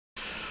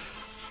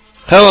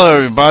Hello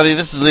everybody,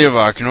 this is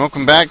Leovok, and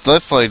welcome back to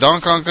Let's Play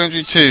Donkey Kong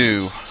Country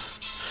 2.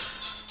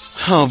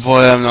 Oh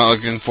boy, I'm not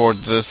looking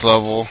forward to this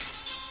level.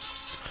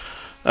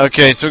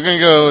 Okay, so we're gonna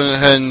go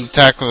ahead and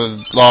tackle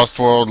the Lost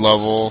World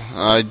level.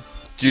 I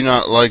do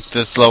not like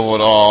this level at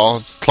all.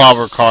 It's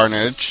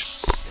Karnage.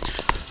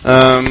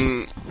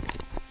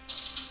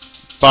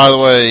 By the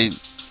way,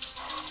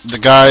 the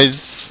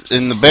guys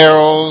in the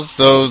barrels,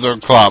 those are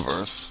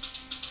Klobbers.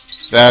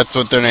 That's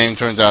what their name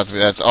turns out to be.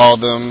 That's all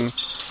of them.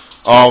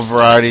 All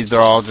varieties, they're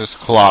all just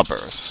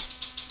Klobbers.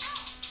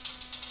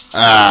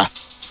 I'm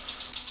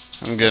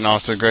getting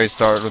off to a great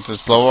start with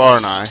this level,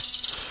 aren't I?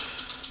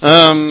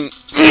 The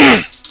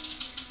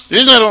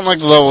reason I don't like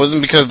the level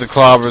isn't because of the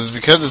Klobbers, it's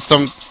because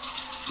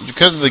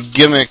of the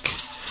gimmick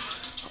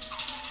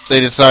they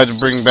decided to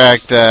bring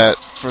back that,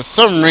 for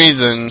some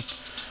reason,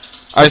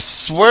 I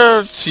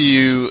swear to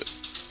you,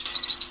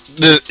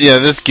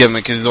 this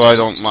gimmick is what I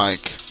don't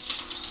like.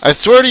 I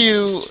swear to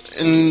you,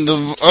 in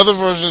the other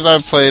versions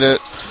I've played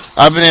it,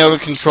 I've been able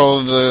to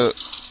control the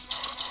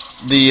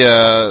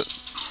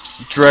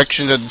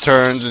direction of the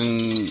turns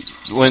and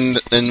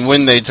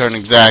when they turn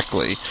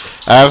exactly.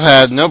 I've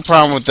had no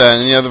problem with that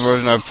in any other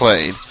version I've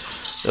played.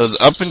 It was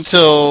up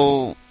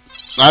until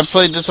I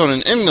played this on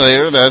an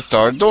emulator that I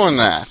started doing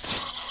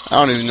that. I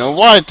don't even know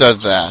why it does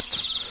that.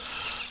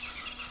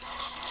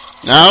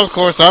 Now, of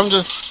course, I'm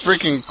just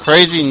freaking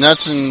crazy,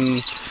 nuts,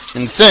 and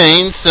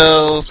insane,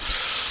 so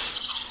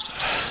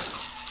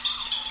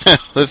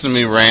listen to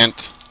me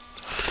rant.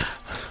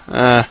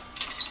 I'm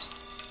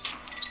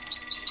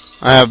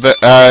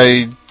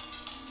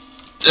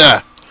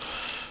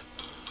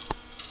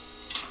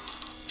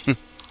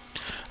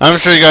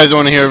sure you guys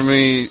want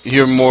to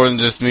hear more than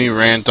just me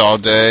rant all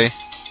day.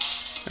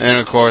 And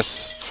of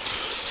course,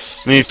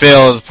 me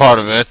fail is part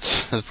of it.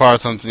 It's part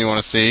of something you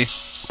want to see.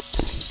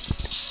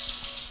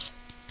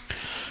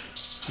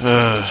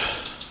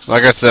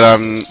 Like I said,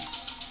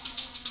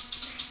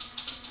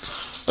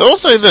 I will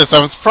say this: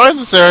 I'm surprised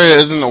this area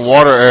isn't a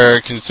water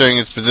area, considering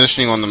its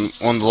positioning on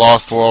the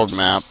Lost World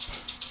map.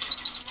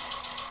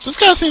 This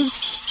kind of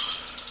seems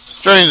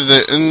strange,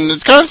 and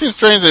it kind of seems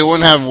strange they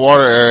wouldn't have a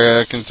water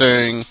area,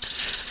 considering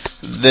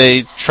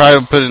they try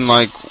to put in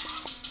like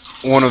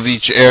one of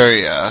each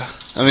area.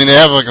 I mean, they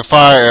have like a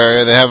fire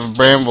area, they have a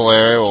bramble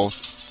area, well,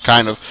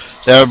 kind of.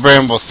 They have a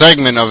bramble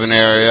segment of an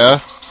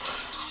area,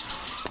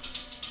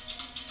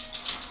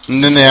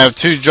 and then they have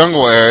two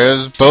jungle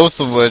areas, both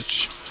of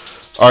which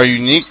are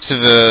unique to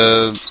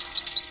the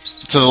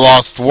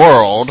Lost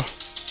World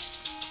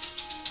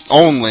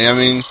only. I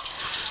mean,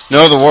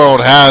 no other world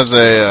has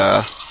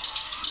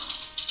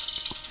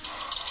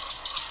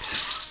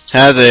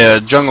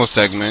a jungle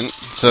segment.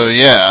 So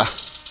yeah.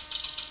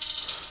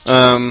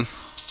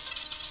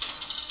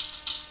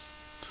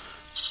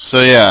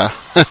 So yeah.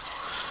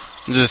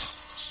 I'm just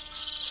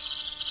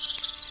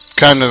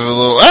kind of a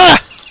little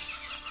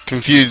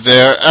confused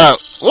there.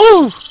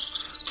 Woo!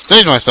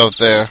 Saved myself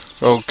there.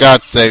 Oh,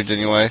 got saved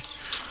anyway.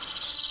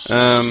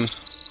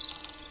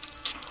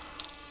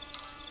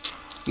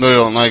 Really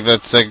don't like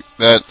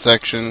that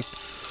section.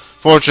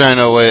 Fortunately, I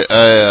know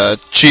I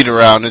cheat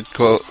around it,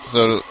 quote,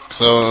 so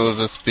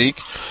to speak.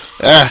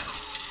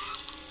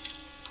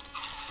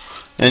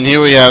 And here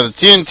we have the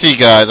TNT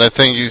guys. I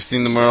think you've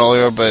seen them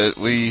earlier, but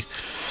they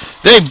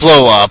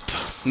blow up.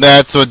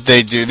 That's what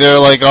they do. They're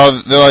like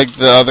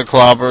the other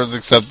Klobbers,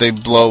 except they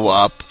blow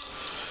up.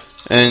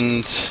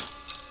 And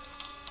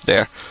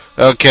there.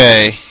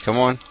 Okay, come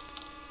on.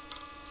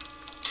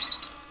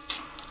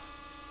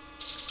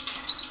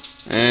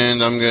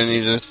 And I'm gonna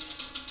need to...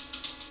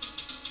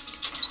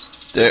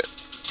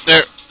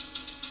 There.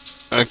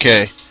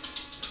 Okay.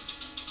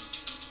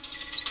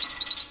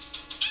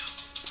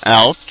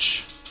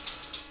 Ouch.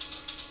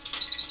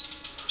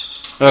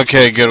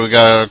 Okay, good, we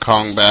got our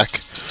Kong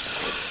back.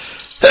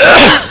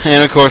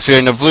 And of course we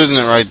end up losing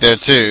it right there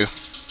too.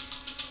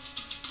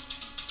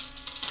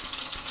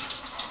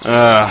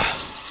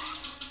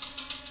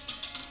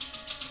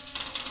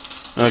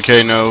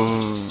 Okay,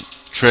 no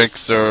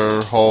tricks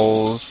or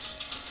holes.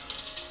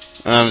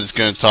 I'm just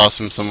gonna toss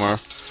him somewhere.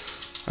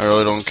 I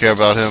really don't care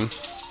about him.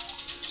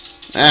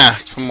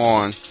 Come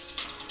on.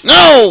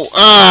 No!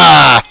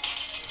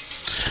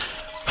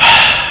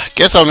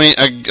 Guess I'll meet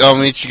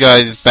you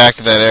guys back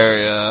at that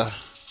area.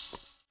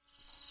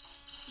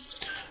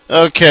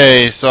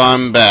 Okay, so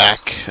I'm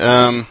back.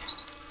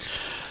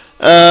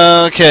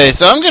 Okay,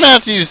 so I'm gonna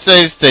have to use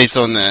save states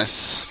on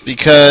this,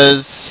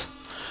 because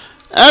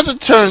as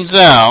it turns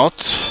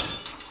out,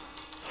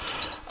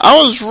 I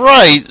was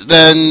right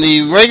that in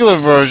the regular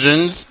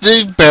versions,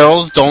 the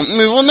barrels don't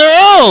move on their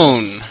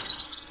own.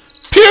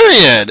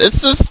 Period.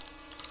 It's just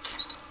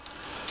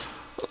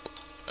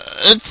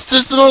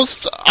the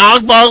most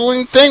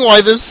odd-boggling thing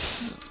why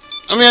this...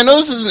 I mean, I know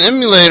this is an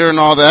emulator and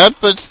all that,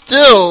 but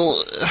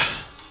still...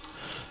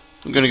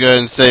 I'm gonna go ahead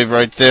and save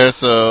right there,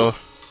 so...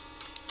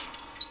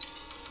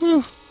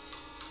 Whew.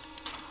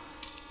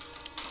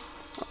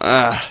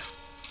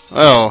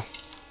 Well...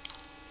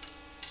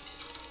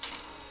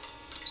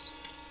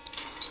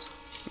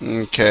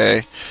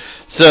 Okay.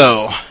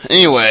 So,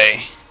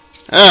 anyway.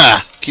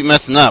 Keep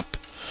messing up.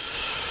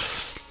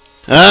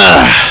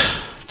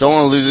 Don't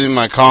want to lose any of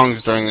my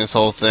Kongs during this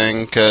whole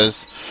thing,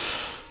 because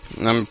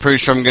I'm pretty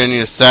sure I'm going to need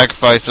to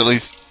sacrifice at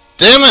least.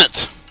 Damn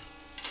it!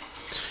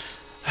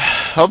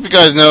 Hope you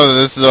guys know that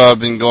this is what I've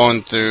been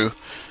going through.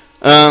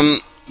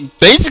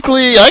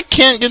 Basically, I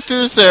can't get through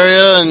this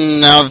area, and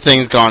now the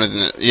thing's gone,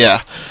 isn't it?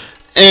 Yeah.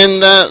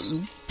 And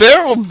that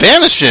barrel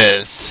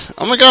vanishes.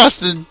 Oh my gosh,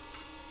 the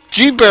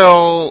G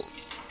barrel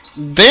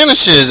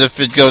vanishes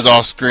if it goes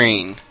off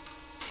screen.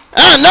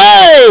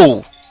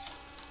 No!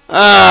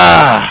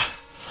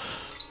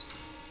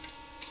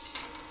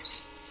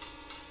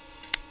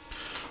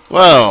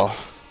 Well.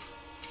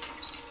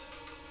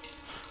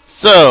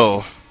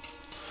 So.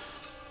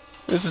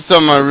 This is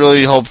something I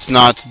really hoped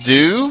not to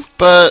do,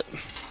 but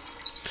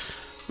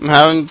I'm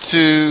having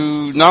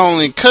to not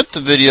only cut the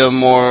video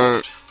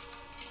more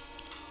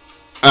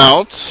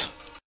out,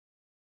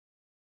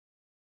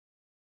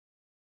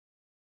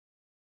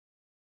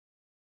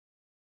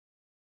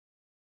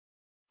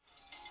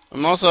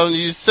 I'm also having to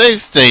use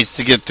save states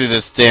to get through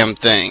this damn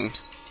thing.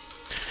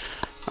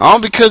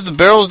 All because the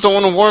barrels don't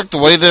want to work the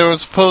way they were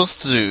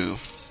supposed to.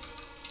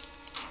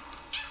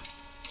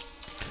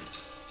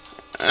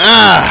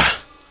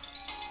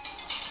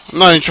 I'm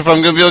not even sure if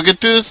I'm going to be able to get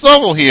through this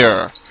level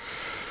here.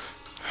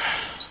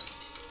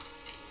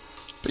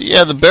 But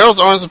yeah, the barrels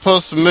aren't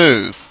supposed to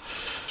move.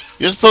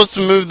 You're supposed to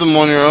move them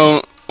on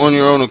your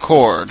own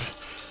accord.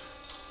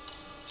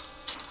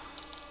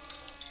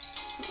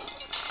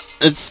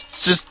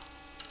 It's just,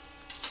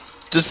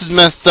 this is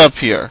messed up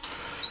here.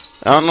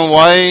 I don't know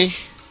why.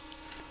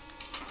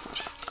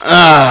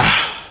 Yeah.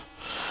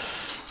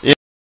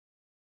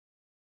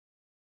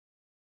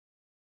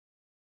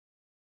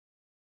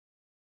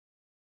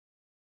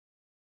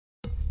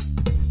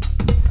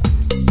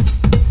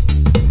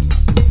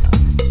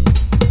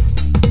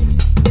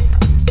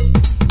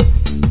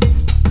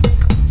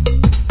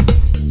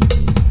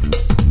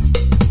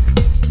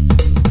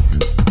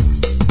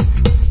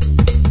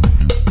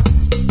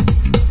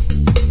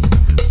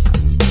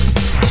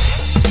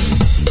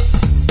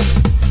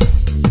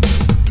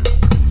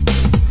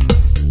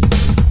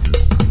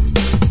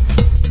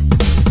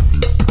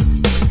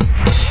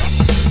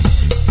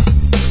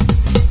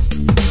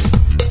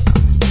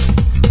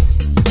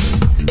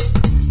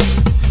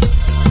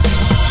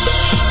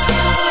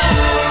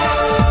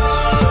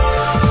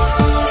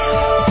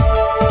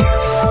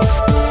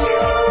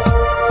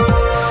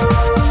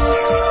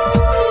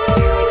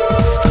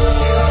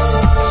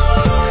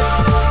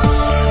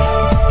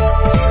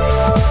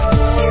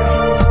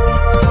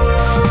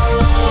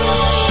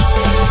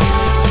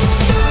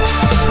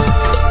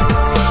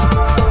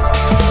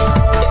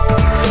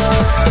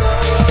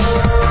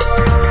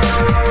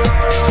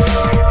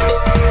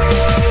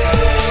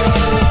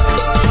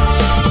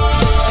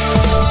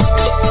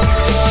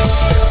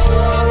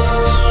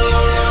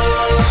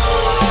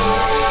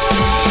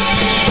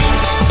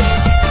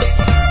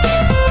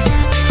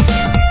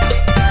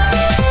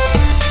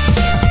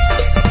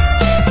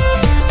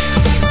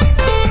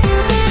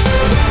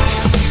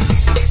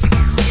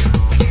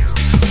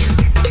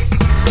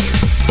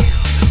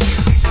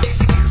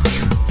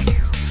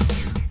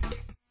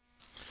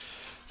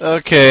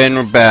 Okay, and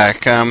we're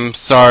back. I'm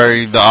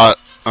sorry that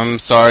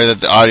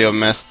the audio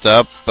messed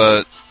up,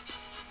 but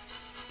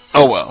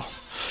oh well.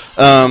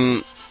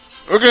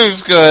 We're gonna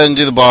just go ahead and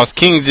do the boss,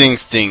 King Zing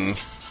Sting.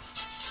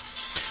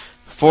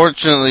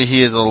 Fortunately,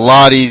 he is a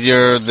lot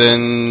easier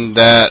than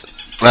that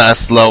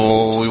last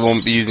level. We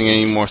won't be using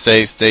any more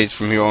save states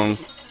from here on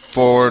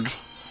forward.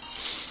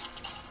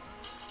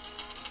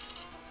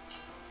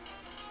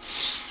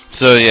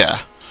 So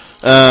yeah.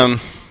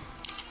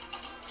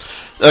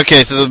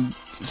 Okay,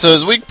 so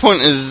his weak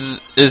point is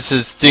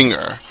his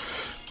stinger.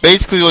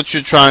 Basically, what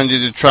you're trying to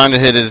do, you're trying to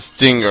hit his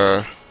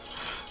stinger.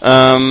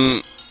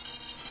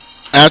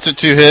 After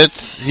 2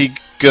 hits, he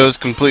goes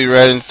completely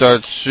red and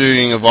starts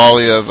shooting a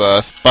volley of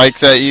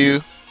spikes at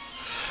you.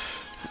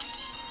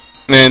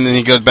 And then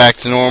he goes back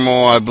to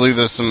normal. I believe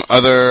there's some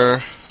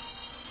other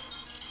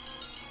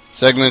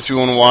segments you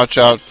want to watch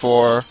out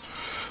for.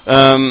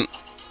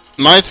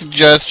 My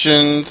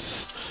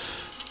suggestions: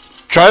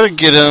 try to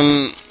get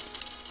him.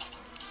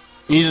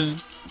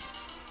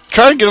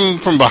 Try to get him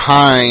from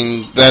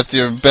behind. That's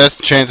your best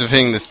chance of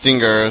hitting the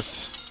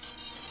stingers.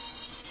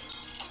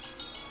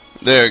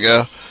 There we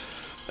go.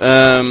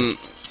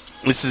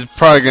 This is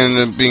probably going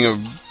to end up being a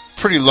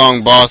pretty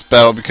long boss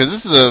battle, because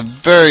this is a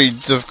very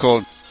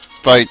difficult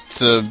fight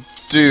to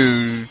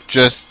do,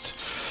 just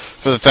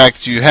for the fact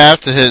that you have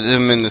to hit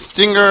him in the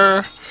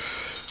stinger,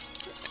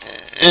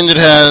 and it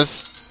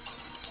has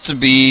to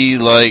be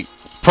like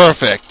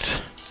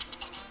perfect.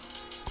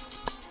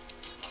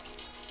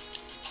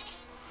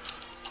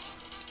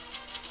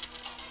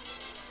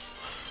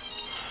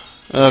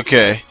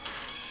 Okay.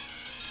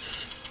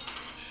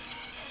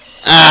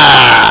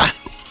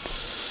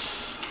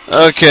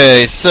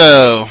 Okay,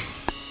 so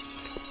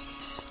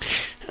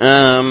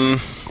I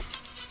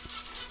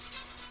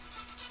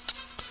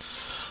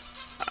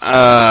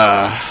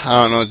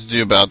don't know what to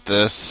do about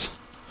this.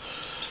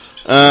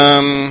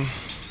 Yeah,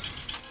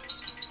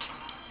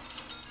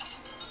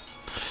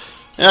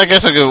 I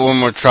guess I'll give it one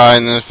more try,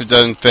 and then if it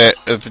doesn't fit,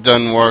 if it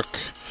doesn't work,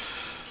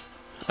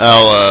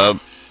 I'll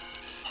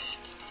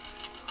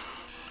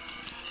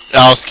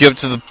skip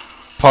to the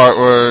part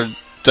where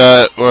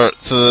times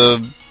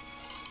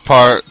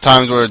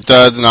where it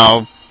does, and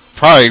I'll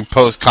probably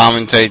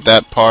post-commentate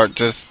that part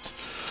just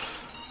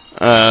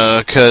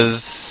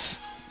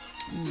because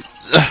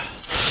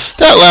that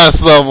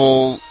last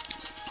level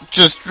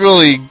just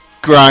really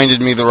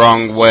grinded me the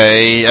wrong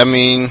way. I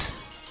mean,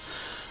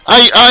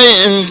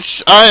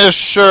 I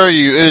assure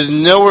you, it is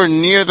nowhere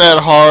near that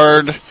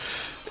hard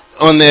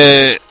on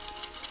the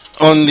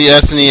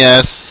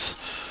SNES.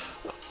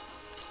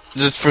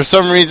 Just for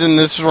some reason,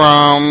 this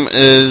ROM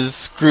is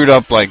screwed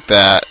up like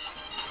that.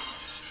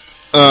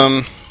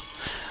 I'm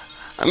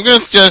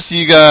gonna suggest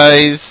you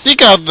guys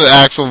seek out the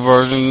actual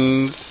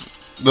versions,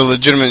 the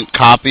legitimate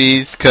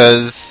copies,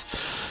 because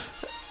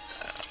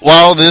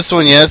while this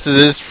one, yes, it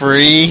is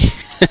free,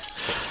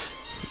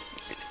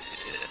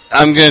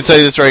 I'm gonna tell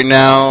you this right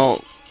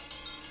now,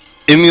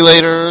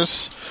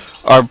 emulators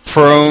are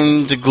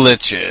prone to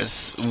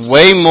glitches,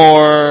 way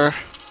more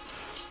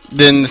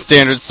than the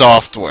standard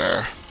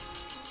software.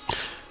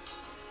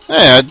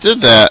 Hey, I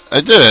did that.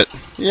 I did it.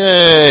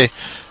 Yay.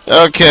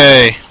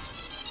 Okay.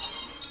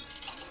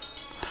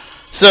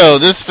 So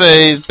this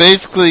phase,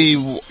 basically,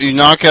 you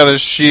knock out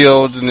his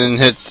shields and then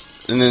hit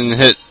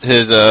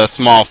his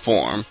small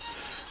form.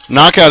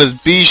 Knock out his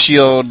B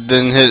shield,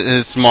 then hit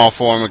his small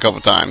form a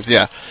couple times.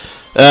 Yeah.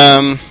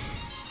 So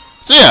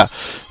yeah,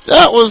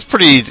 that was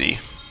pretty easy.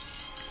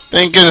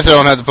 Thank goodness I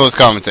don't have to post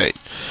commentate.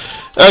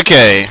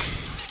 Okay.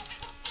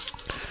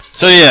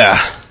 So yeah.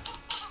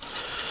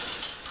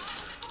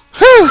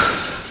 Whew.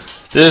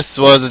 This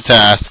was a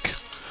task.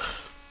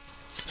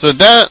 So with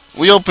that,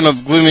 we open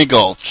up Gloomy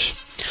Gulch.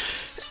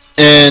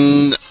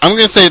 And I'm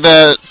going to say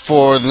that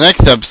for the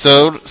next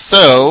episode.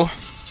 So,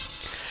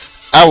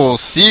 I will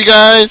see you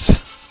guys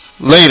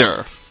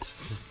later.